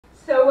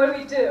So what do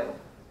we do?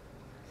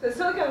 So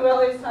Silicon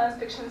Valley Science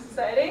Fiction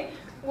Society,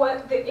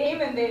 what the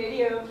aim and the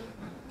idea of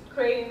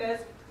creating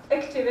this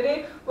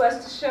activity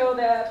was to show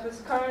that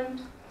with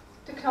current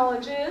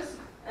technologies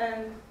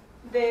and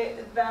the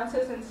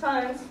advances in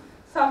science,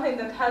 something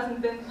that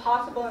hasn't been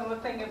possible and we're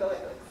thinking about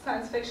like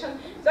science fiction,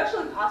 it's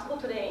actually possible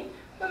today.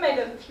 We made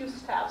a few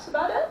steps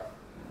about it.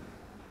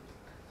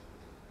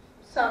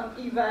 Some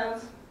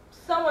events,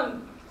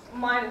 someone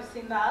might have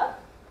seen that.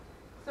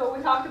 So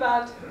we talked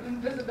about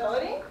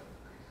invisibility.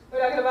 We're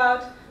talking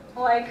about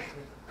like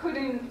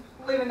putting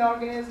living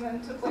organism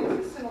into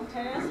places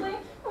simultaneously.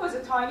 It was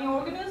a tiny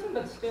organism,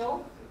 but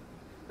still,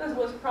 this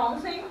was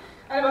promising.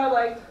 And about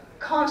like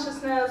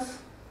consciousness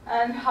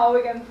and how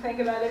we can think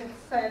about it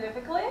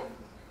scientifically.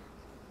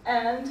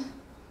 And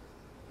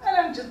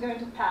I'm just going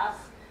to pass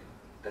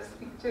this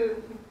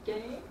to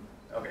Gay.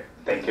 Okay,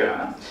 thank you,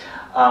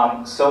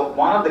 Anna. So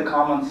one of the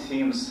common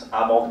themes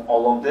about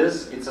all of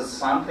this, it's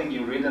something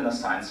you read in a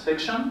science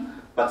fiction,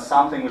 but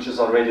something which is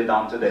already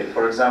done today.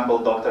 For example,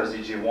 Dr.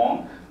 Z.G.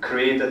 Wong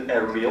created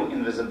a real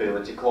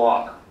invisibility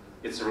cloak.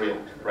 It's real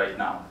right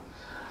now.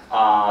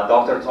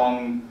 Dr.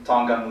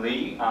 Tonggan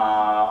Lee,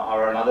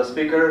 our another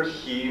speaker,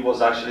 he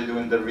was actually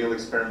doing the real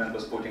experiment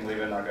with putting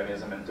living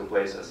organism into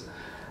places.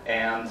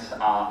 And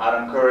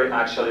Adam Curry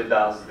actually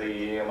does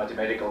the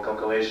mathematical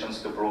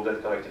calculations to prove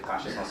that collective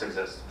consciousness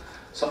exists.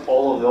 So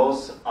all of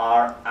those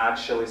are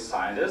actually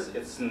scientists.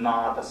 It's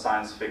not a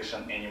science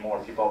fiction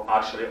anymore. People are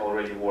actually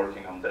already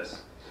working on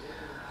this.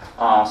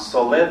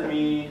 So let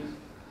me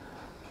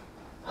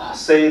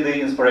say the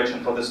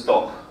inspiration for this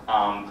talk.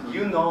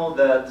 You know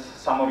that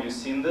some of you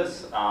seen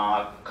this.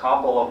 A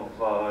couple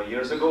of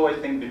years ago, I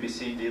think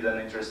BBC did an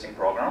interesting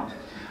program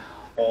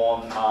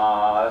on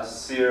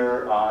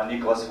Sir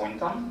Nicholas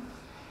Winton,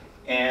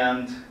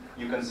 and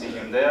you can see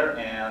him there.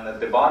 And at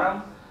the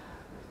bottom,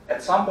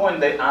 at some point,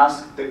 they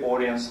asked the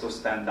audience to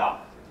stand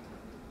up.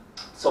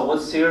 So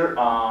what Sir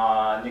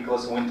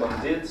Nicholas Winton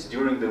did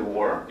during the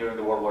war, during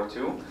the World War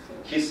II,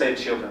 he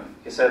saved children.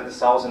 He saved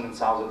thousands and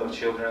thousands of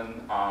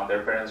children.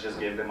 Their parents just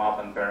gave them up,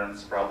 and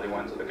parents probably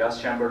went to the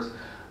gas chambers,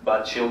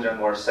 but children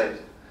were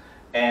saved.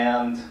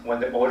 And when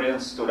the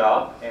audience stood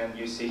up, and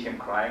you see him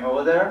crying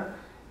over there,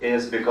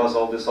 is because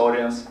all this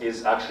audience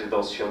is actually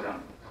those children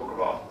who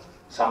grew up.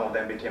 Some of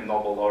them became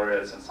Nobel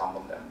laureates, and some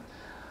of them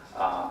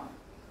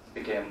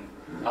became,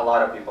 a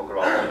lot of people grew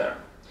up over there.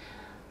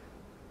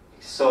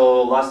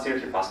 So last year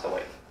he passed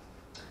away.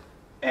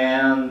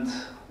 And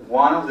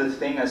one of the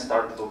things I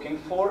started looking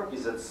for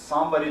is that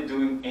somebody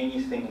doing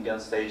anything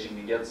against aging,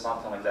 you get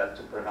something like that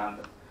to prevent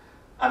it.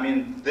 I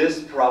mean,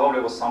 this probably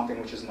was something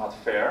which is not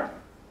fair.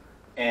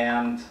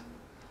 And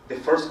the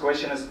first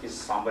question is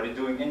somebody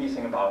doing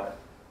anything about it?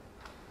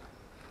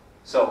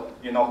 So,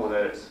 you know who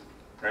that is,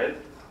 right?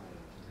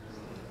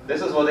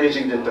 This is what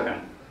aging did to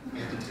him.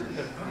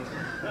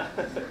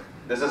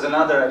 This is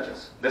another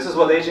actress. This is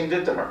what aging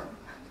did to her.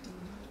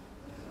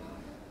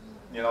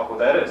 You know who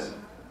that is?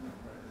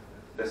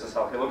 This is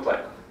how he looked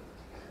like.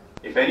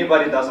 If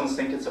anybody doesn't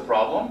think it's a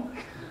problem,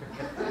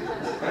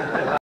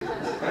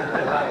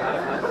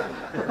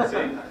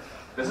 see?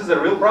 This is a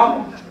real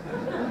problem.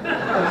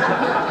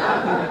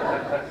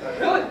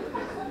 Really?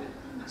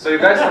 So you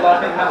guys are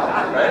laughing now,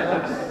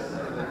 right?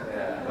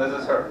 This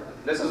is her.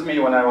 This is me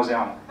when I was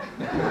young.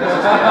 This is me.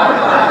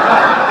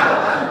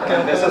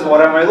 And this is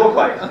what I might look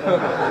like.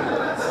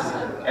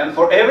 And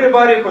for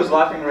everybody who's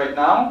laughing right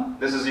now,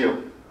 this is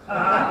you.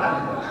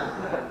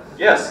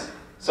 Yes.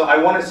 So I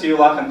want to see you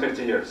laugh in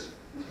 50 years.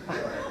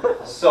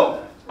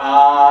 So,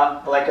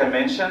 like I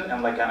mentioned,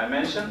 and like Anna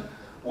mentioned,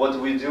 what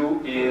we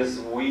do is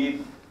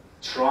we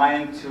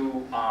trying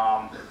to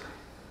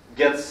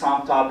get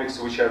some topics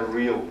which are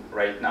real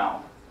right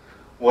now.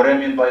 What I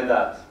mean by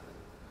that?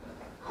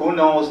 Who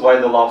knows why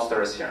the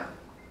lobster is here?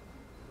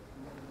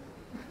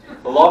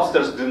 The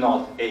lobsters do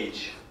not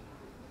age.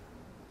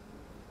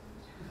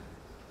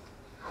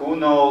 Who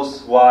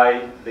knows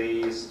why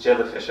these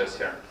jellyfish is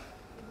here?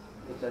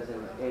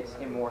 It's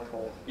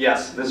immortal.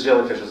 Yes, this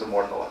jellyfish is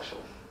immortal,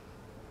 actually.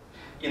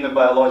 In the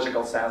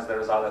biological sense,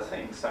 there's other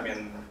things. I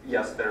mean,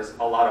 yes, there's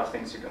a lot of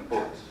things you can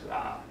put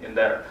in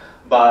there.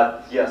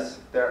 But yes,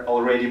 there are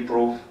already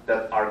proof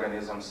that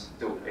organisms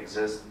do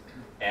exist,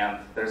 and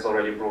there's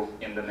already proof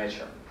in the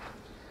nature.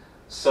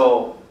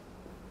 So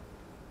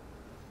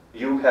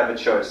you have a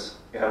choice.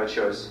 You have a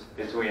choice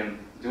between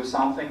do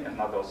something and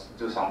not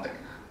do something.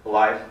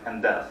 Life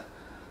and death.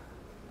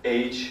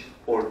 Age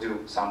or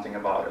do something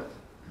about it.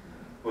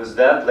 With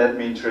that, let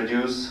me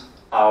introduce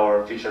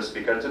our featured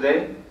speaker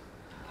today.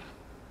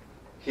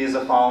 He's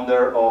a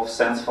founder of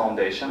Sense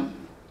Foundation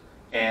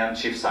and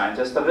chief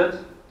scientist of it.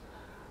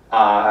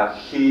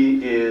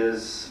 He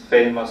is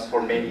famous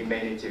for many,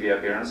 many TV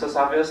appearances,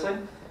 obviously.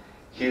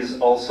 He's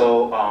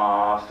also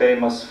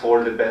famous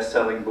for the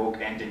best-selling book,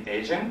 Ending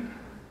Aging,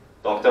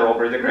 Dr.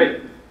 Aubrey the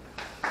Great.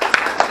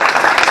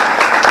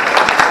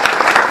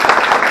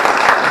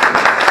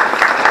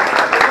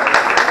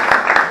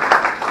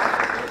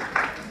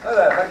 Hi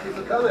there, thank you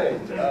for coming.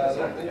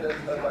 I think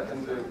I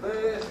can do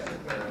this,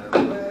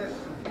 and this,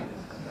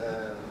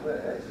 and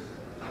this.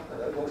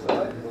 One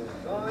side, one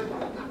side.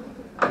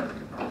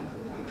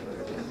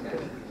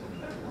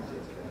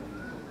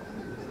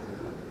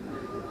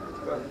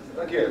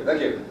 Thank you,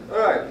 thank you. All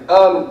right.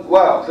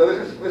 Wow. So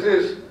this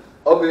is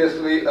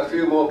obviously a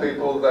few more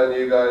people than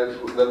you guys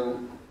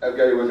than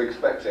Aubrey was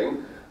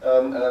expecting,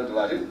 and I'm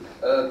delighted.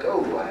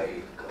 Go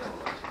away.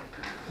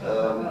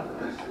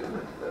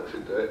 That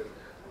should do it.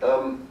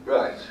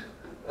 Right.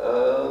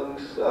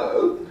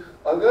 So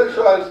I'm going to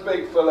try and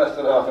speak for less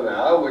than half an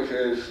hour, which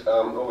is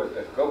always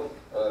difficult.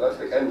 That's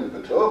the end of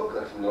the talk.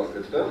 That's not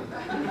good stuff.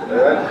 All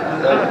right.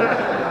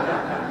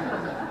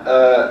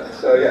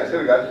 So yes,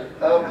 here we go.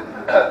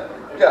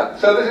 Yeah.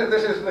 So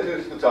this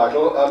is the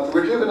title.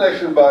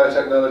 Rejuvenation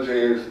biotechnology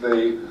is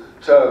the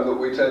term that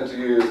we tend to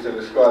use to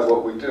describe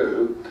what we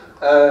do,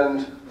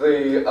 and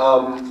the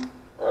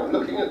I'm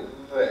looking at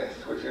this,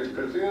 which is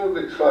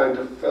presumably trying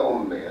to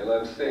film me, and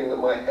I'm seeing that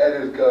my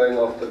head is going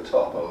off the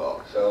top a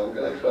lot, so I'm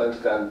going to try and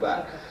stand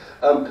back.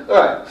 All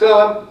right,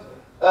 so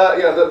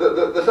yeah,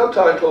 the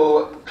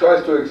subtitle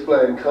tries to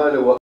explain kind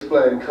of what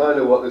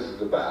this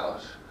is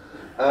about,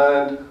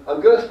 and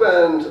I'm going to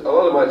spend a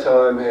lot of my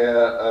time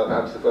here,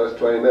 perhaps the first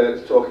 20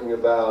 minutes, talking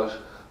about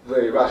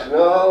the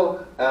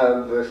rationale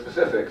and the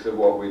specifics of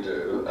what we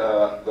do,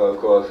 though of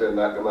course in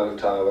that amount of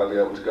time I won't be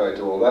able to go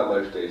into all that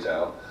much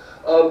detail.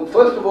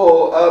 First of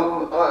all,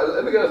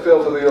 let me get a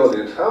feel for the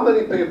audience. How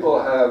many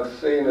people have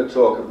seen a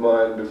talk of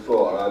mine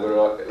before, either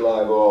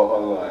live or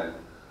online?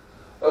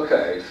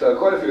 Okay, so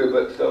quite a few,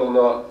 but still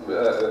not,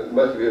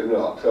 most of you have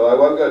not, so I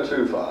won't go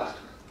too fast.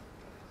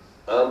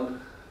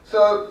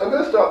 So I'm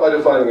going to start by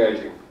defining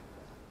aging.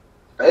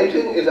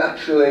 Aging is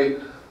actually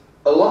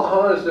a lot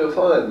harder to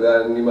define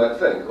than you might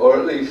think, or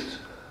at least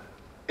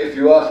if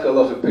you ask a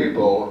lot of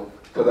people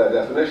for their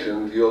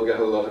definitions, you'll get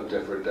a lot of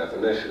different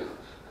definitions.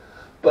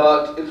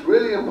 But it's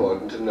really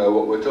important to know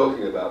what we're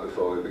talking about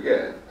before we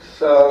begin.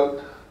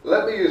 So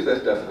let me use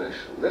this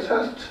definition. This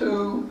has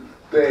two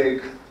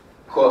big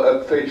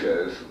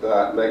features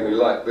that make me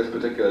like this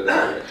particular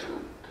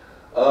definition.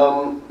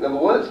 Number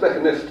one, it's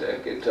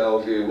mechanistic. It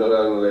tells you not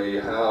only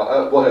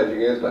how, what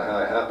aging is, but how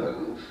it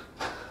happens.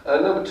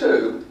 And number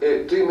two,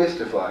 it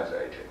demystifies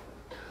aging.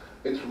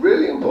 It's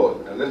really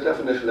important, and this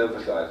definition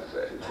emphasizes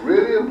it, it's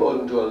really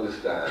important to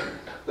understand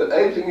that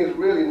aging is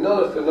really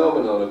not a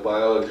phenomenon of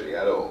biology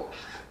at all.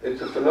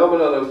 It's a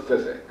phenomenon of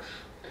physics.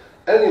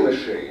 Any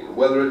machine,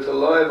 whether it's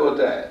alive or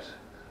dead,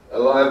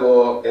 alive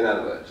or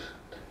inanimate,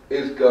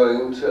 is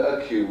going to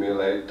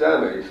accumulate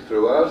damage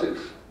throughout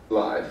its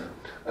life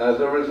as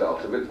a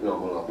result of its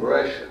normal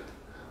operation.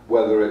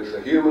 Whether it's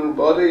a human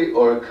body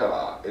or a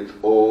car, it's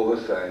all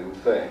the same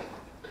thing.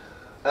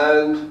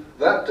 And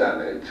that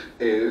damage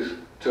is,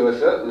 to a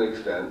certain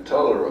extent,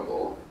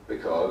 tolerable,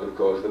 because, of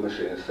course, the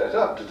machine is set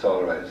up to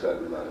tolerate a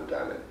certain amount of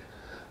damage.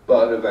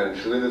 But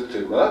eventually there's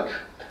too much,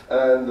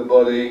 and the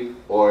body,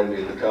 or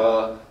indeed the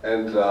car,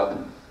 ends up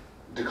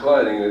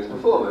declining in its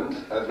performance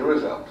as a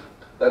result.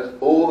 That's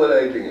all that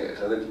aging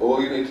is, and it's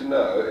all you need to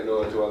know in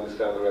order to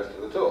understand the rest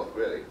of the talk,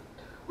 really.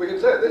 We can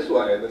say it this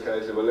way in the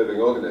case of a living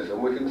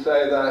organism. We can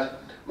say that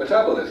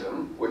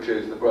metabolism, which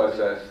is the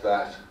process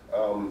that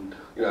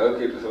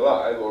keeps us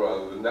alive, or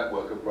rather the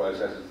network of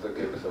processes that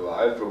keep us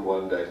alive from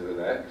one day to the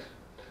next,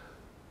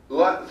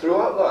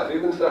 throughout life,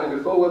 even starting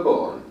before we're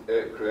born,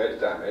 it creates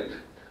damage.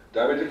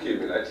 Damage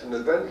accumulates, and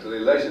eventually,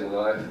 late in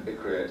life, it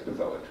creates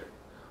pathology.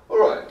 All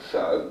right,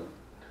 so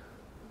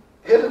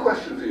here's a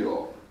question for you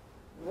all.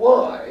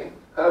 Why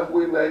have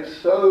we made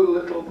so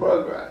little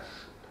progress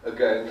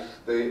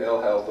against the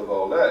ill health of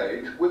old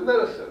age with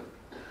medicine,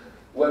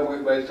 when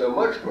we've made so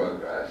much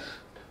progress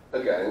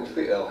against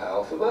the ill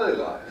health of early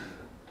life?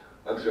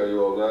 I'm sure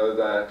you all know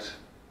that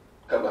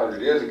a couple of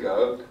hundred years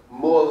ago,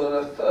 more than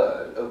a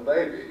third of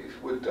babies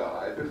would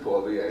die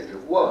before the age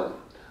of 1.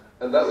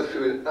 And that was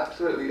true in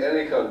absolutely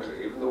any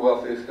country, even the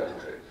wealthiest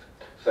countries.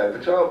 Same for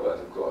childbirth,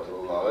 of course,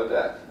 or lower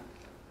death.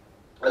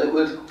 And it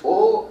was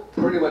all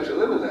pretty much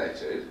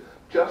eliminated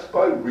just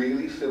by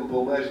really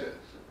simple measures.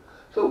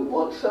 So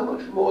what's so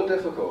much more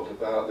difficult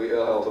about the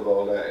ill health of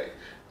old age?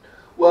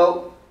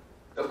 Well,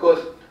 of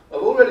course,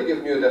 I've already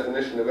given you a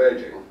definition of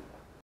aging,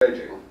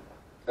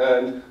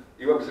 and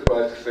you won't be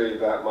surprised to see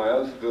that my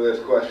answer to this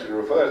question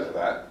refers to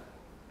that.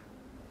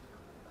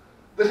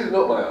 This is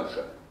not my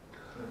answer.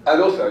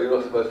 And also, you're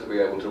not supposed to be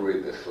able to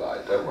read this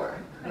slide, don't worry.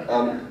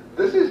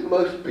 This is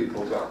most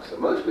people's answer.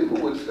 Most people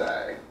would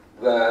say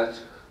that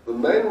the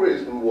main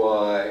reason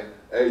why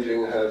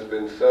aging has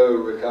been so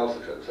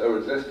recalcitrant, so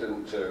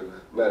resistant to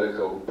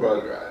medical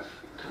progress,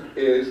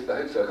 is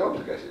that it's so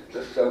complicated.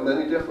 There's so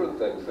many different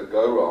things that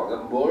go wrong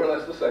at more or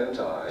less the same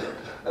time,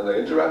 and they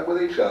interact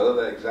with each other,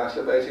 they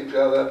exacerbate each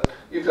other,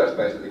 you've just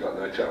basically got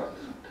no chance.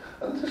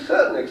 And to a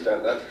certain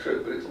extent that's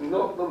true, but it's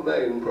not the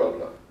main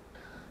problem.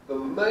 The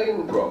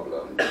main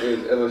problem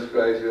is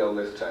illustrated on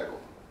this table.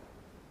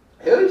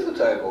 Here is the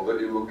table that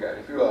you will get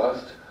if you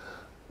asked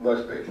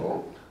most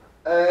people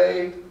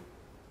a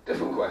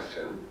different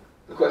question.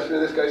 The question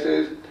in this case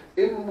is,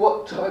 in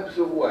what types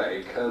of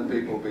way can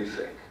people be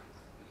sick?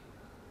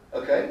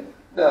 Okay?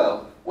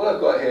 Now, what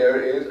I've got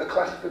here is a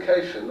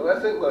classification that I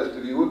think most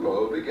of you would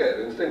probably get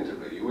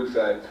instinctively. You would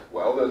say,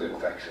 well, there's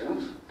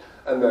infections,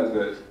 and then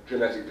there's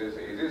genetic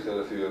diseases that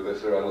a few of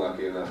us are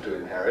unlucky enough to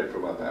inherit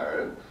from our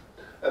parents,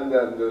 and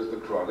then there's the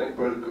chronic,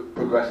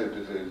 progressive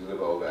diseases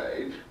of old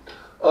age.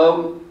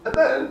 And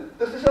then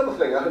there's this other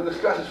thing out in the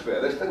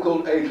stratosphere, this thing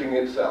called aging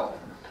itself,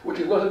 which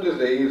is not a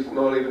disease,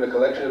 not even a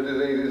collection of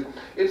diseases.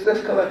 It's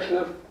this collection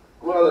of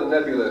rather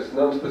nebulous,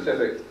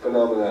 non-specific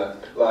phenomena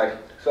like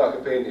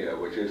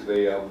sarcopenia, which is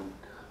the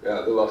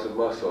loss of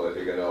muscle as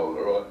you get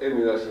older, or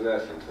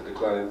immunosenescence, the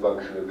declining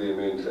function of the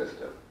immune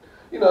system.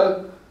 You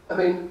know, I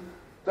mean,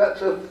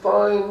 that's a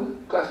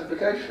fine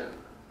classification,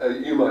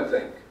 you might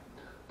think.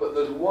 But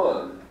there's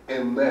one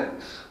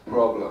immense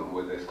problem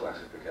with this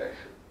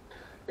classification.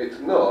 It's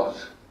not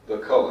the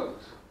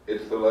columns,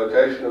 it's the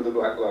location of the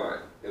black line.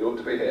 It ought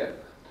to be here.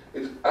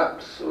 It's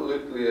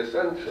absolutely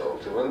essential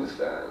to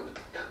understand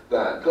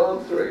that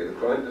column 3, the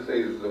chronic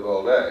diseases of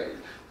old age,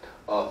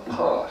 are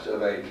part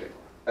of aging,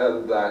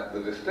 and that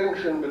the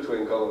distinction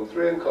between column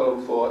 3 and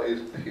column 4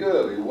 is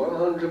purely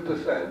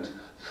 100%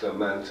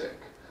 semantic.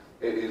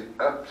 It is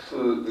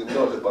absolutely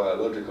not a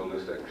biological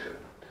distinction.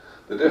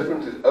 The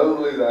difference is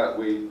only that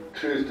we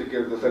choose to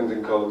give the things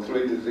in column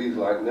 3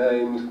 disease-like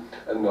names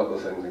and not the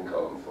things in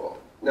column 4.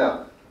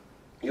 Now,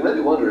 you may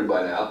be wondering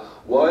by now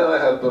why I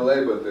have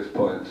belaboured this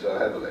point so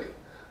heavily.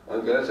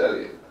 I'm going to tell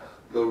you.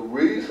 The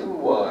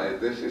reason why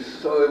this is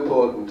so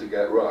important to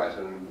get right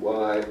and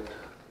why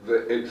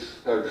it's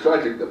so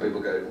tragic that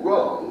people get it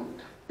wrong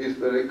is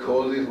that it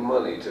causes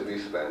money to be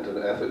spent and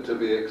effort to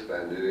be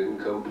expended in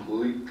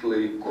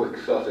completely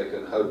quixotic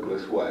and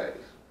hopeless ways.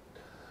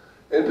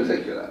 In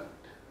particular,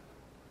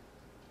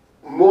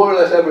 more or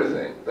less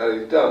everything that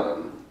is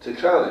done to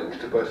challenge,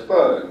 to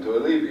postpone, to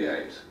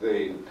alleviate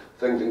the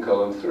things in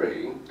column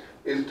 3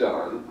 is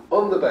done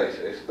on the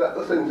basis that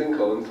the things in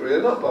column 3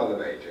 are not part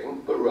of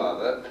aging, but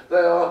rather they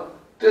are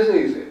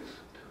diseases,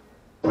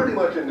 pretty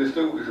much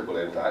indistinguishable,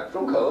 in fact,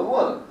 from column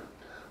 1.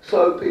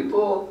 So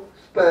people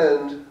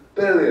spend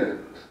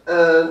billions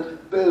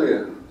and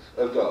billions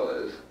of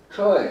dollars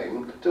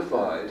trying to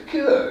find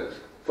cures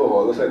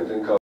for the things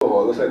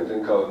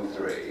in column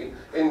 3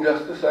 in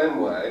just the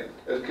same way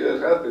as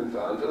cures have been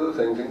found for the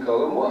things in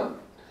column 1.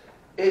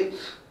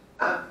 It's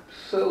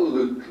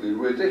absolutely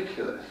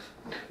ridiculous.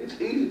 It's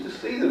easy to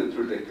see that it's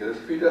ridiculous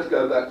if you just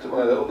go back to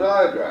my little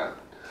diagram.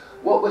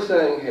 What we're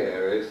saying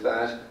here is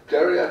that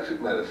geriatric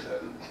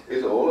medicine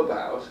is all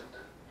about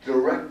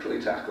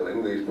directly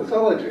tackling these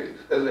pathologies,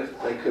 as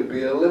if they could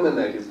be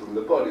eliminated from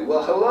the body.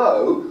 Well,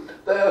 hello,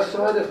 they are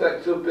side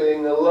effects of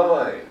being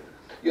alive.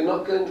 You're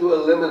not going to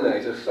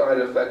eliminate a side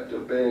effect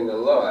of being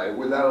alive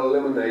without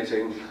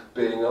eliminating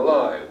being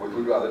alive, which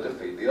would rather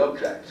defeat the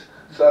object.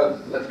 So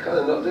let's kind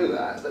of not do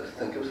that. Let's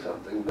think of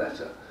something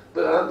better.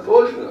 But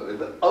unfortunately,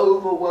 the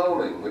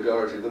overwhelming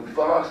majority, the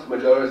vast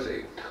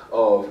majority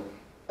of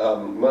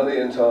money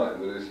and time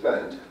that is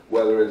spent,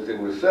 whether it's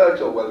in research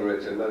or whether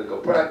it's in medical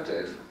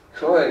practice,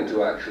 trying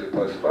to actually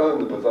postpone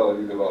the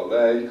pathologies of old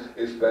age,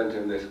 is spent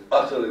in this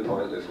utterly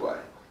pointless way.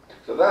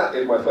 So that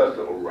is my first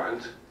little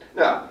rant.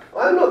 Now,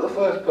 I'm not the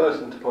first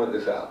person to point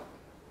this out.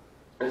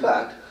 In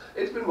fact,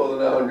 it's been more than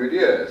 100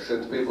 years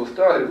since people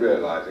started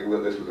realizing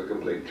that this was a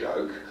complete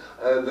joke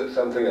and that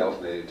something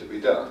else needed to be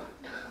done.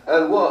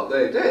 And what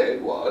they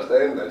did was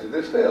they invented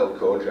this field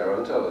called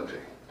gerontology.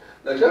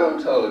 Now,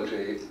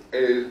 gerontology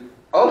is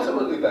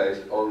ultimately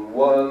based on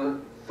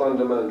one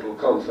fundamental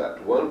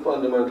concept, one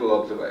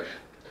fundamental observation,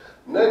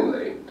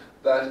 namely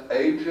that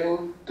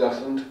aging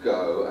doesn't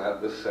go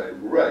at the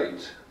same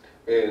rate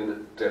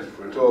in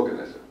different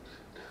organisms.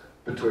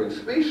 Between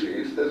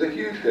species, there's a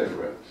huge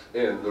difference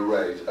in the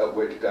rate at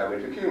which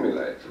damage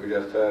accumulates. We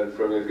just heard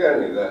from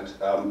Evgeny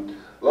that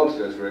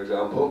lobsters, for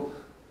example,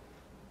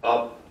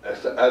 are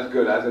as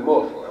good as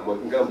immortal, and we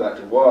can come back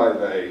to why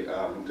they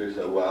do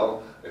so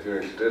well if you're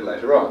interested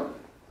later on.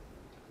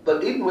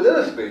 But even within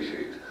a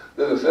species,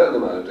 there's a certain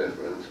amount of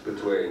difference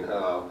between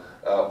how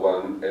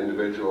one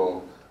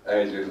individual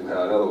ages and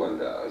how another one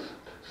does.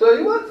 So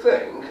you might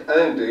think,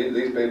 and indeed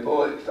these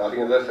people,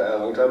 starting as I say a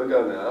long time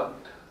ago now,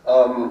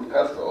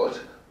 have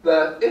thought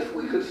that if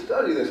we could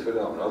study this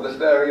phenomenon, this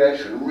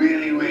variation,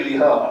 really, really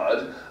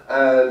hard,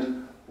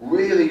 and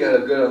really get a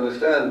good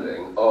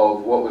understanding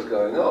of what was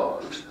going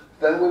on,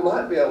 then we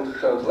might be able to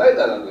translate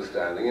that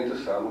understanding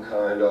into some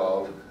kind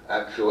of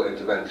actual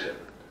intervention.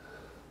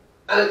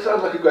 And it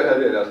sounds like a great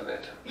idea, doesn't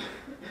it?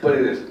 But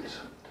it isn't.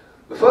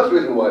 The first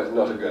reason why it's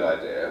not a good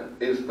idea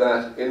is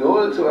that in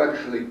order to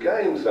actually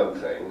gain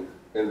something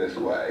in this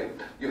way,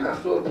 you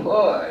have to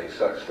apply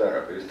such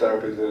therapies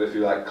that, if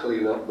you like,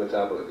 clean up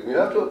metabolism. You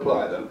have to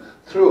apply them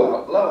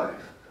throughout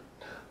life.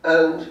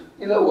 And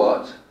you know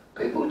what?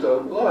 People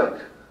don't like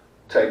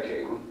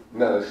taking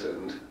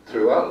medicines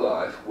throughout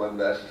life when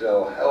they're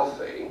still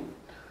healthy,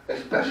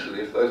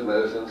 especially if those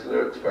medicines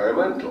are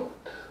experimental.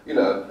 You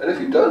know, and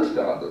if you don't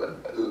start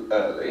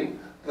early,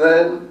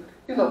 then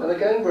you're not going to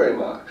gain very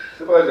much.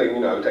 Supposing, you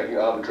know, taking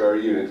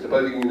arbitrary units,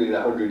 supposing you need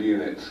 100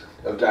 units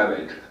of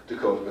damage to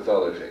cause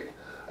pathology,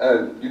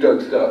 and you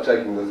don't start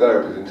taking the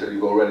therapies until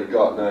you've already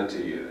got 90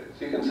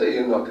 units, you can see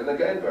you're not going to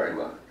gain very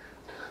much.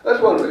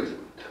 That's one reason.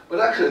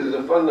 But actually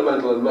there's a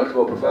fundamental and much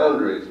more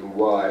profound reason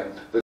why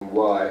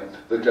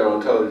the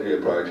gerontology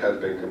approach has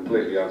been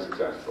completely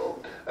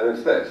unsuccessful. And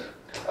it's this.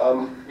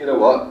 You know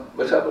what?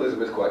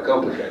 Metabolism is quite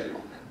complicated.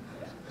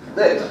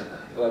 This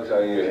that I'm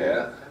showing you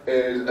here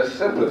is a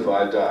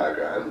simplified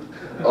diagram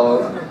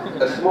of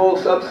a small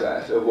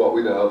subset of what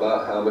we know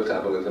about how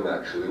metabolism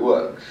actually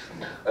works.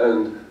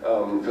 And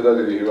for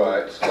those of you who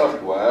write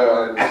software,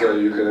 I'm sure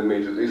you can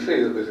immediately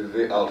see that this is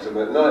the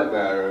ultimate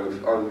nightmare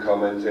of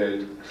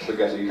uncommented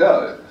spaghetti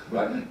code.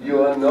 Right?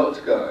 You are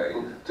not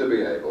going to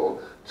be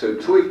able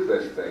to tweak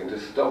this thing to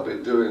stop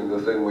it doing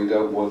the thing we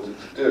don't want it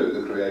to do,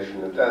 the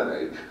creation of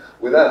damage,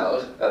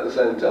 without, at the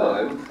same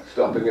time,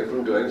 stopping it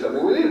from doing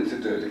something we need it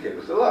to do to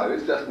keep us alive.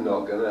 It's just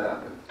not going to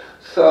happen.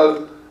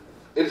 So,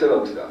 it's a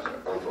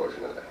non-starter,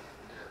 unfortunately.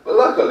 But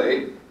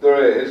luckily,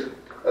 there is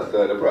a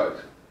third approach.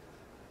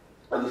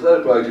 And the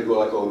third approach is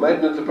what I call the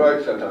maintenance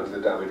approach, sometimes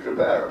the damage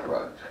repair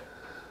approach.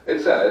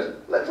 It says,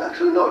 let's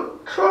actually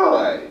not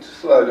try to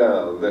slow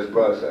down this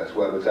process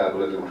where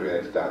metabolism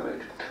creates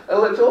damage. And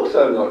let's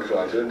also not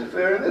try to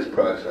interfere in this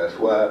process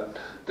where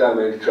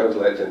damage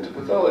translates into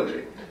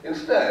pathology.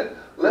 Instead,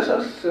 let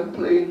us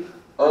simply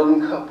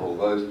uncouple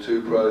those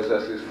two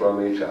processes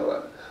from each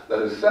other.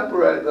 Let us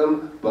separate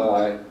them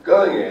by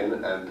going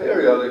in and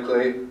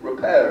periodically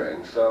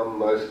repairing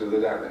most of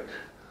the damage.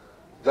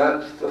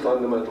 That's the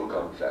fundamental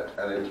concept,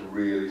 and it's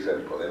really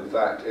simple. In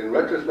fact, in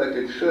retrospect,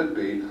 it should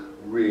be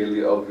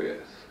really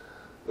obvious,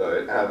 though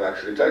it has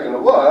actually taken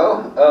a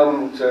while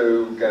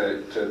to get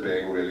it to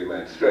being really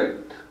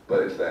mainstream,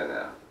 but it's there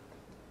now.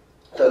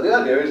 So the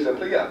idea is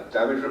simply,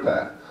 damage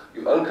repair.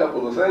 You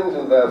uncouple the things,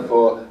 and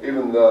therefore,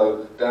 even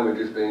though damage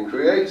is being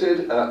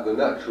created at the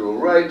natural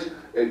rate,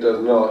 it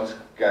does not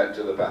get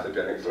to the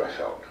pathogenic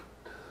threshold.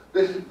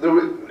 Here's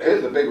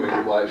the big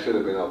reason why it should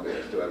have been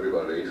obvious to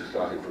everybody,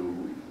 starting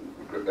from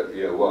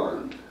year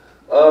one.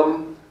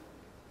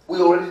 We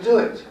already do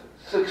it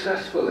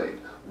successfully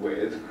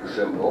with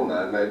simple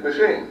man-made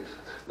machines.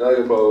 Now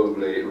you're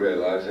probably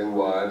realizing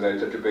why I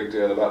made such a big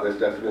deal about this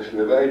definition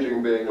of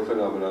aging being a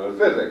phenomenon of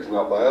physics,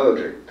 not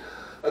biology.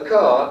 A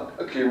car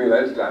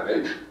accumulates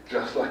damage,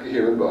 just like a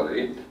human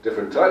body.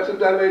 Different types of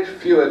damage,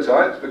 fewer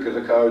types, because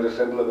a car is a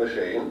simpler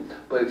machine,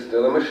 but it's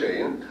still a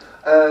machine.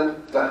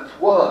 And that's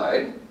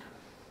why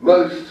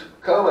most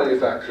car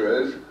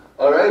manufacturers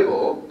are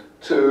able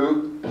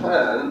to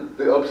plan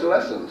the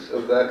obsolescence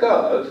of their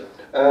cars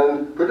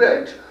and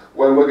predict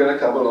when we're going to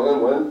come along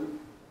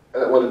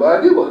and want to buy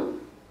a new one.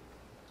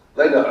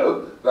 They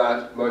know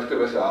that most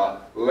of us are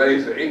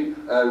lazy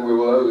and we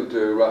will only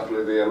do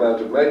roughly the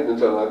amount of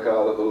maintenance on our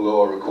car that the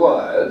law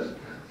requires.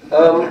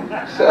 So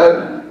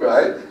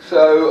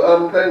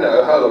they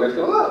know how long it's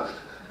going to last.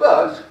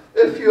 But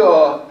if you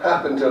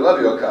happen to love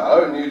your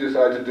car and you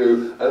decide to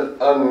do an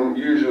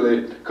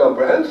unusually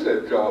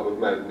comprehensive job of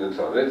maintenance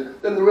on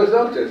it, then the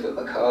result is that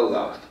the car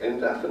lasts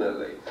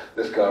indefinitely.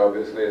 This car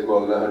obviously is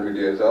more than 100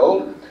 years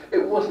old.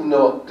 It was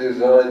not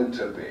designed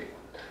to be.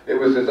 It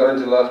was designed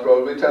to last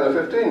probably 10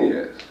 or 15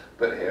 years,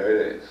 but here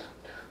it is.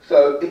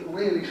 So it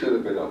really should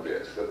have been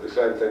obvious that the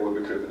same thing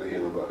would be true for the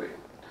human body.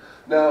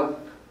 Now,